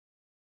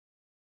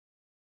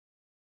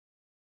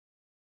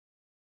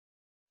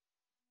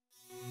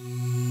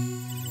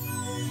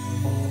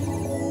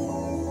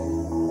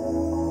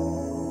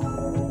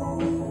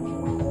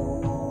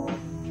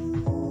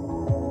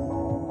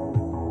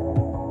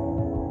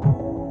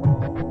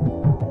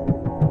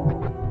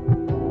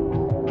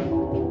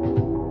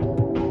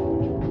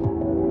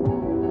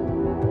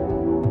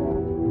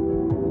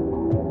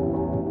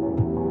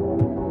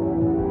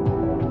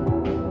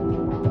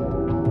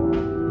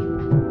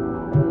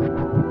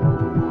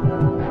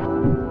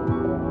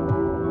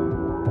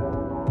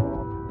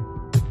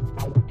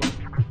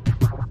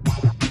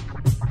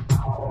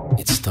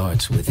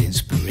starts with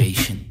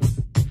inspiration.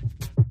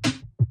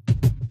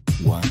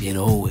 It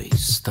always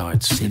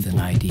starts with an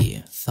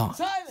idea, thought.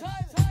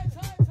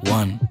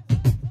 One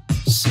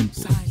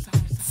simple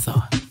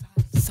thought.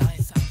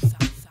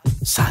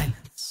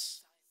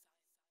 Silence.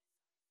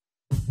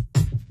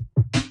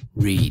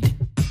 Read.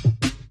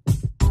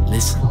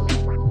 Listen.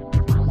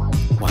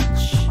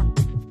 Watch.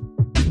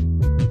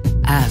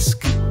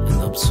 Ask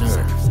and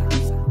observe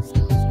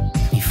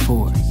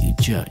before you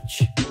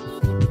judge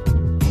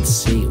and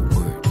say a word.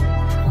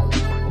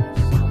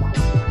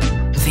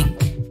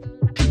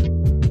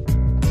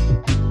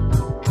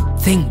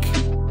 Think.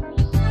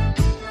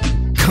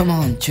 Come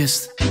on,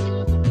 just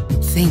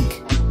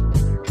think.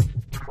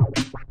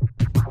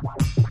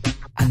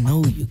 I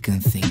know you can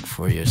think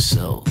for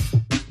yourself,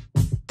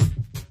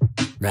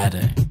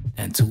 rather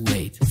than to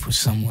wait for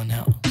someone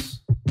else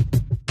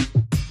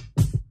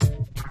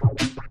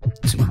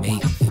to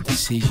make the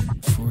decision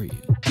for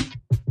you.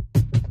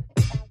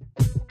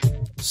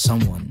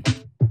 Someone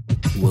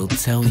who will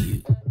tell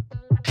you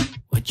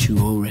what you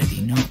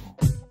already know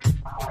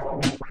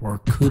or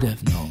could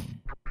have known.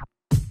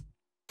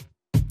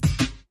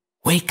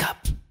 Wake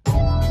up,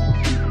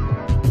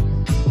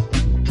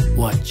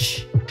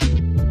 watch,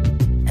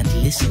 and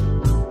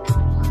listen,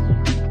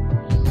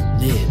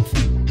 live,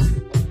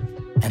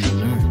 and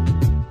learn.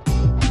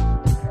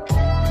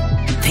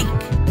 Think,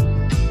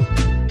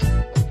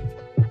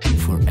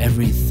 for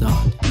every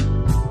thought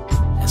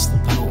has the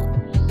power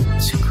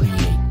to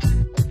create,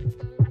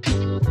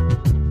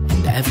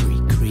 and every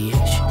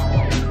creation